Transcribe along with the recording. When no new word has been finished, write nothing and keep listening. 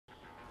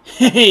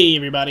Hey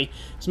everybody,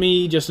 it's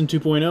me, Justin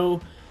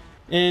 2.0,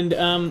 and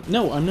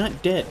no, I'm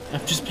not dead.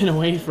 I've just been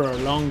away for a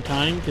long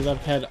time because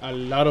I've had a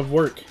lot of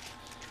work.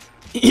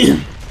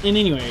 And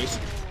anyways,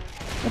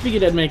 I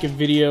figured I'd make a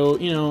video,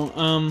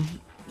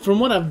 from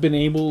what I've been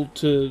able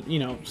to,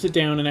 sit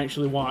down and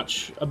actually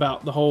watch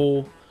about the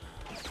whole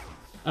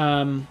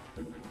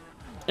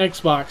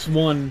Xbox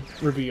One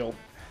reveal.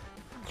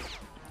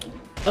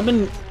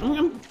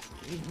 I'm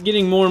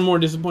getting more and more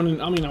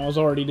disappointed. I mean, I was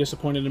already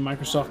disappointed in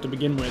Microsoft to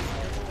begin with.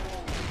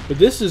 But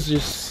this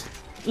is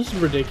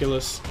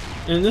ridiculous.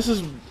 And this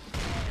is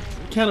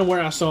kind of where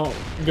I saw it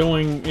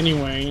going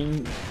anyway,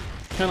 and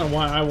kind of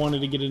why I wanted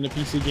to get into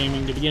PC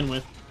gaming to begin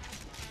with.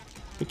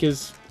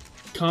 Because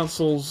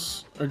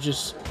consoles are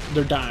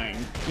they're dying.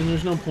 And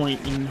there's no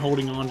point in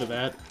holding on to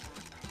that.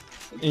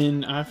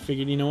 And I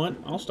figured, you know what,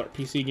 I'll start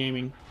PC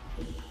gaming.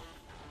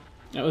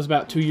 That was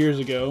about 2 years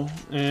ago,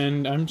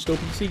 and I'm still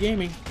PC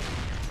gaming.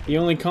 The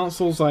only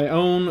consoles I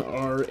own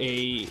are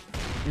a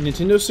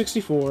Nintendo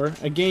 64,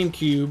 a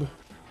GameCube,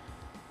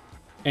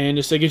 and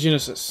a Sega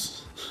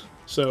Genesis.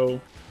 So,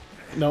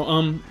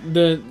 no,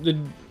 the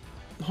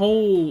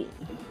whole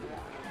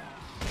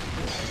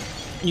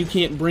you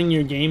can't bring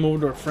your game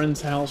over to a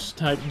friend's house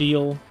type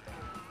deal,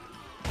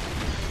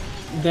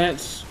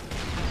 that's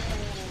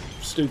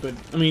stupid.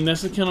 I mean,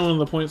 that's kind of one of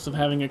the points of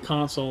having a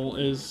console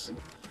is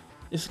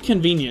it's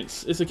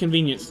convenience. It's a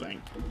convenience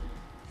thing.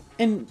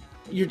 And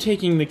you're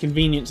taking the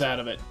convenience out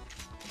of it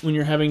when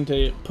you're having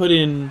to put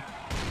in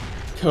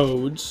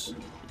codes,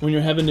 when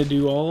you're having to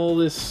do all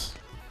this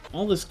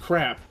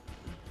crap,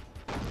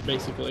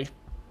 basically,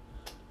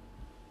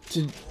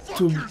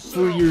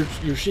 for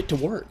your shit to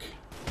work.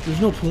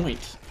 There's no point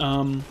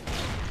for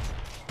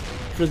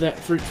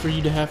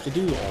you to have to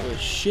do all this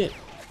shit.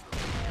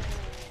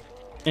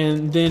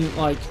 And then,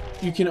 like,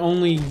 you can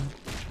only,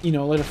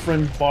 let a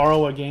friend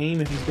borrow a game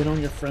if he's been on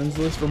your friends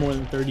list for more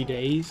than 30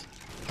 days.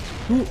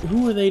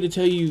 Who are they to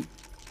tell you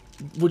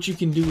what you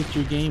can do with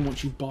your game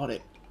once you bought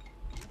it?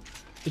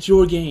 It's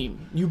your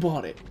game. You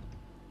bought it.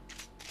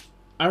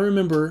 I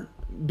remember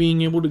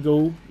being able to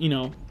go,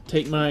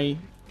 take my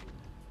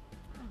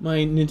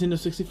Nintendo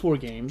 64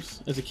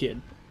 games as a kid,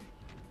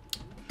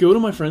 go to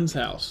my friend's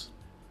house,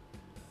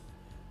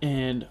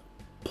 and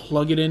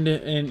plug it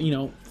into,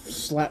 and,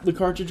 slap the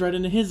cartridge right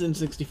into his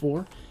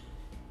N64,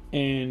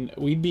 and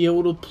we'd be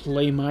able to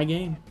play my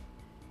game.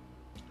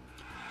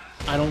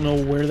 I don't know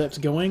where that's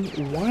going,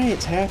 why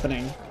it's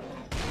happening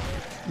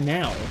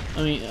now.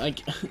 I mean,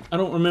 like, I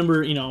don't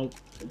remember,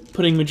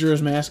 putting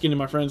Majora's Mask into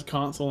my friend's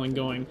console and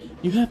going,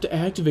 you have to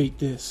activate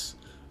this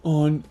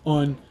on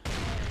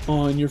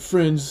your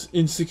friend's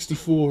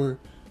N64,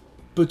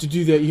 but to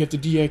do that you have to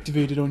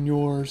deactivate it on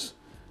yours.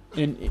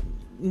 And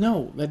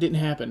no, that didn't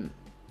happen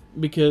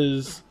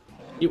because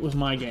it was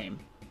my game.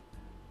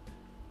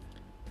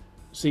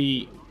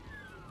 See,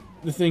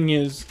 the thing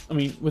is, I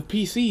mean, with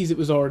PCs, it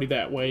was already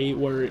that way,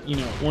 where,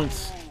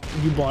 once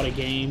you bought a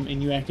game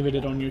and you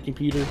activated it on your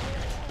computer,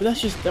 but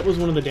that was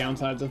one of the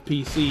downsides of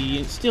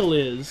PC. It still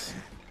is,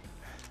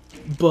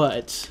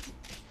 but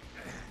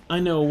I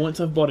know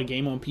once I've bought a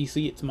game on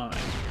PC, it's mine.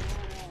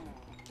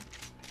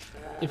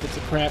 If it's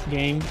a crap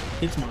game,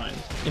 it's mine.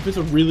 If it's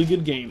a really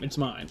good game, it's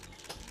mine.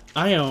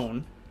 I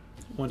own,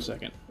 one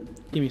second,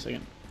 give me a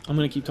second, I'm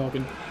gonna keep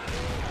talking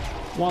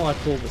while I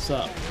pull this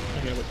up.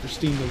 I gotta wait for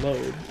Steam to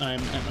load. I'm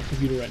at my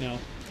computer right now.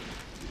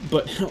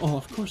 But, oh,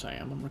 of course I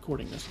am. I'm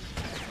recording this.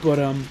 But,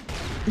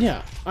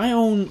 yeah. I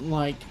own,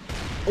 like,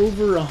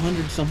 over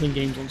 100-something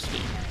games on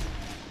Steam.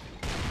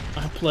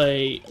 I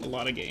play a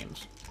lot of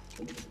games.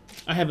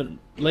 I haven't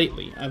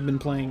lately. I've been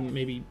playing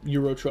maybe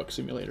Euro Truck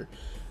Simulator.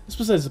 That's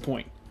besides the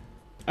point.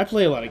 I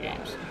play a lot of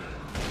games.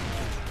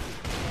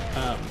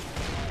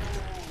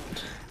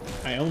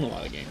 I own a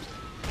lot of games.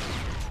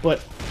 But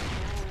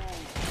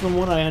from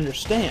what I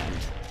understand,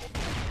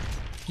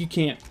 I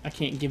can't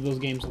give those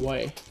games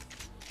away.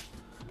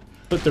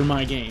 But they're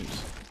my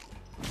games.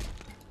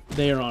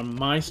 They are on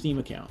my Steam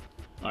account.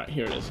 Alright,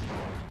 here it is.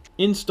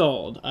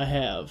 Installed, I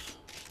have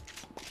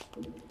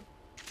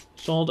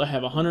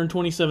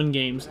 127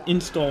 games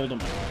installed on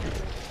my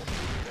computer.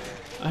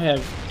 I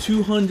have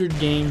 200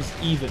 games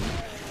even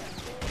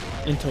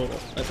in total.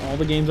 That's all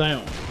the games I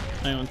own.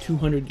 I own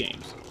 200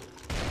 games.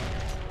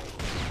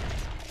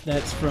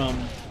 That's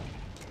from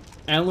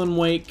Alan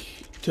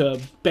Wake to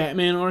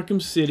Batman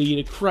Arkham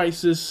City to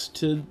Crysis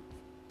to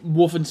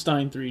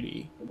Wolfenstein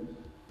 3D.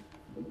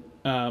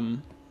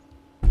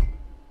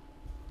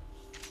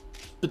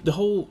 But the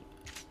whole,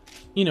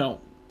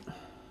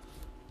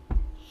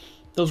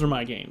 those are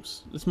my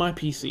games. It's my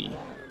PC.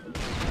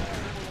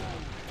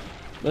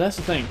 But that's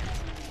the thing.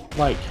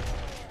 Like,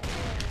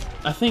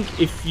 I think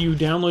if you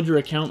download your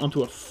account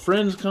onto a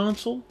friend's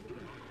console,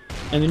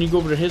 and then you go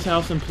over to his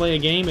house and play a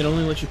game, it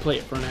only lets you play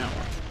it for an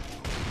hour.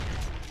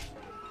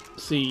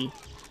 See,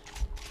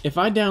 if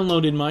I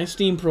downloaded my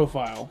Steam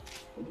profile,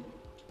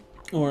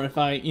 or if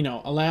I,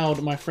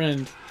 allowed my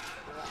friend's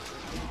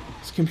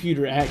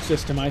computer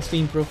access to my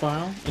Steam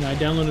profile, and I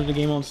downloaded a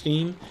game on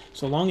Steam,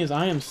 so long as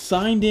I am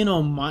signed in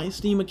on my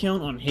Steam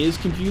account on his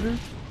computer,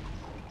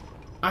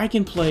 I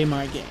can play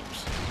my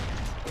games.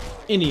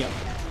 Any of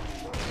them.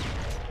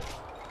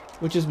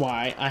 Which is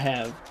why I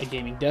have a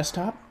gaming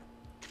desktop,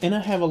 and I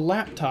have a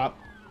laptop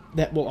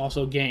that will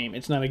also game.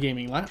 It's not a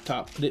gaming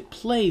laptop, but it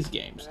plays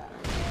games.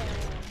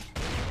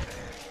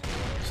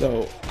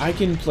 So I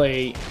can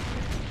play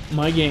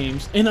my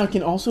games, and I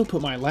can also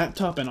put my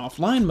laptop in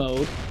offline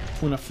mode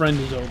when a friend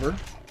is over,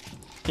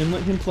 and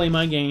let him play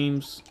my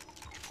games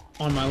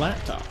on my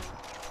laptop.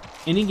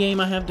 Any game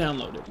I have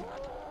downloaded,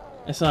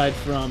 aside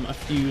from a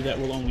few that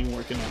will only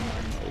work in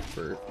online mode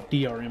for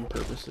DRM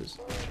purposes.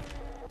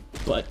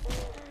 But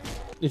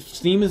if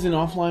Steam is in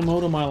offline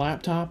mode on my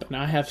laptop and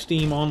I have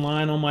Steam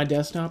online on my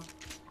desktop,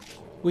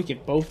 we can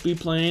both be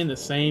playing the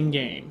same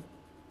game.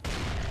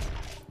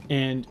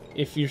 And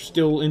if you're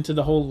still into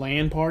the whole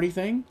LAN party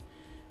thing,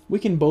 we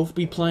can both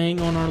be playing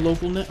on our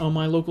on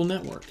my local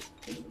network.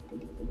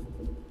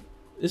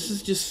 This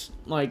is just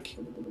like,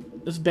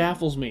 this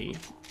baffles me.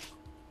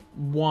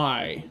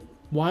 Why?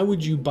 Why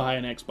would you buy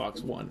an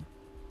Xbox One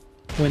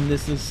when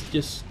this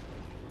is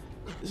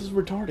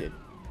retarded?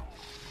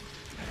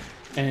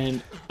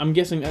 And I'm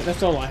guessing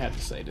that's all I have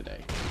to say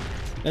today.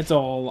 That's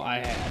all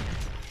I had.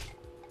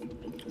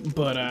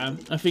 But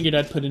I figured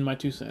I'd put in my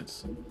 2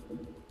 cents.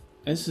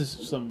 This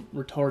is some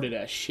retarded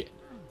ass shit.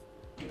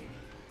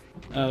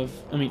 I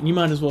mean, you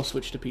might as well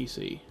switch to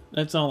PC.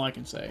 That's all I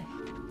can say.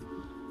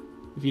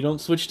 If you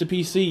don't switch to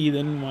PC,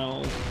 then,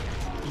 well,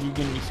 you're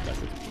gonna be stuck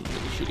with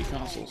the shitty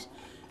consoles.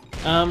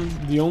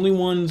 The only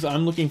ones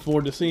I'm looking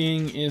forward to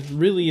seeing is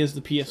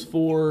the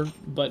PS4,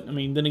 but I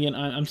mean, then again,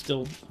 I'm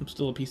still a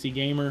PC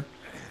gamer.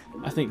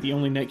 I think the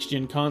only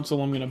next-gen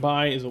console I'm gonna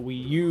buy is a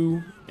Wii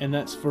U, and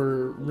that's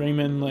for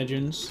Rayman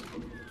Legends,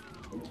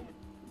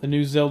 the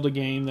new Zelda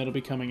game that'll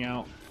be coming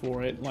out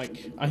for it.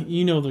 Like,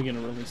 you know they're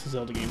gonna release a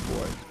Zelda game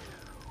for it.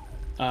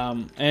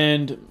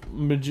 And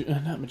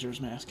not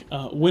Majora's Mask,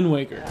 Wind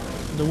Waker,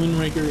 the Wind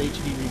Waker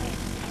HD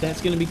remake. That's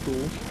gonna be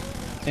cool.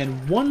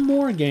 And one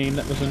more game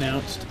that was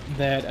announced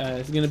that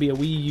is going to be a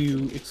Wii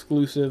U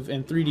exclusive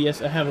and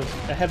 3DS. I have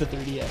a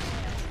 3DS,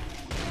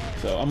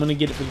 so I'm going to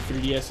get it for the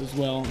 3DS as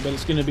well. But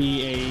it's going to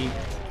be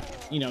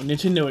a,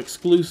 Nintendo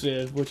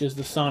exclusive, which is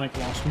the Sonic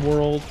Lost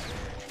World.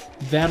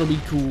 That'll be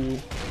cool,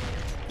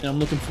 and I'm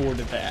looking forward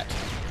to that.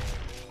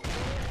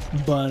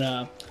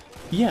 But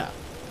yeah,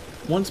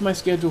 once my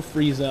schedule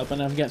frees up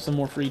and I've got some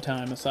more free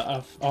time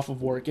off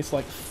of work, it's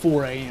like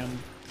 4 a.m.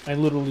 I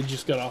literally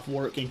just got off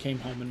work and came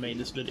home and made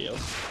this video.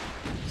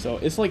 So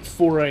it's like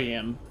 4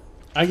 a.m.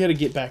 I gotta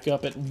get back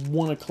up at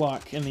 1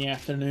 o'clock in the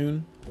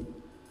afternoon.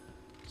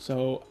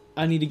 So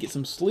I need to get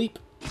some sleep.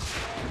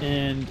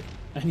 And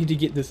I need to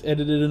get this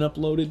edited and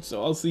uploaded.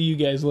 So I'll see you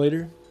guys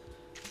later.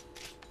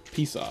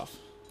 Peace off.